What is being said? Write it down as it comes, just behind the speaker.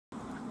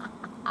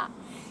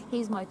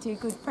Here's my two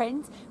good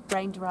friends,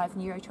 brain-derived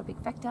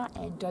neurotropic factor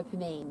and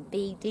dopamine,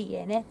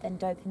 BDNF and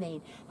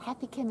dopamine.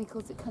 Happy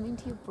chemicals that come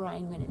into your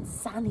brain when it's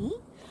sunny,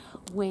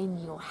 when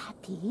you're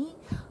happy.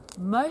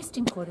 Most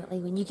importantly,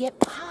 when you get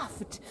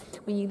puffed,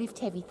 when you lift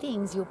heavy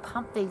things, you'll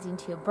pump these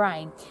into your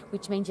brain,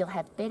 which means you'll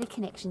have better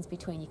connections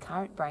between your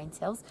current brain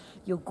cells.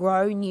 You'll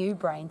grow new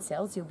brain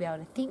cells. You'll be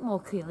able to think more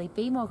clearly,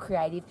 be more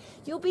creative.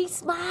 You'll be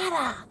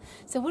smarter.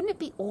 So wouldn't it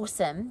be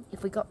awesome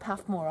if we got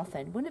puffed more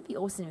often? Wouldn't it be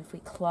awesome if we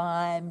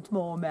climbed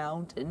more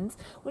mountains?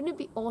 Wouldn't it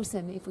be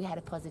awesome if we had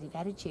a positive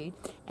attitude?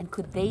 And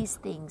could these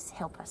things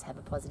help us have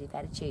a positive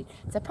attitude?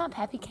 So pump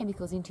happy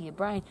chemicals into your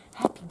brain.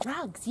 Happy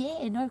drugs.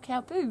 Yeah, no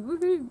cow poo.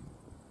 Woohoo.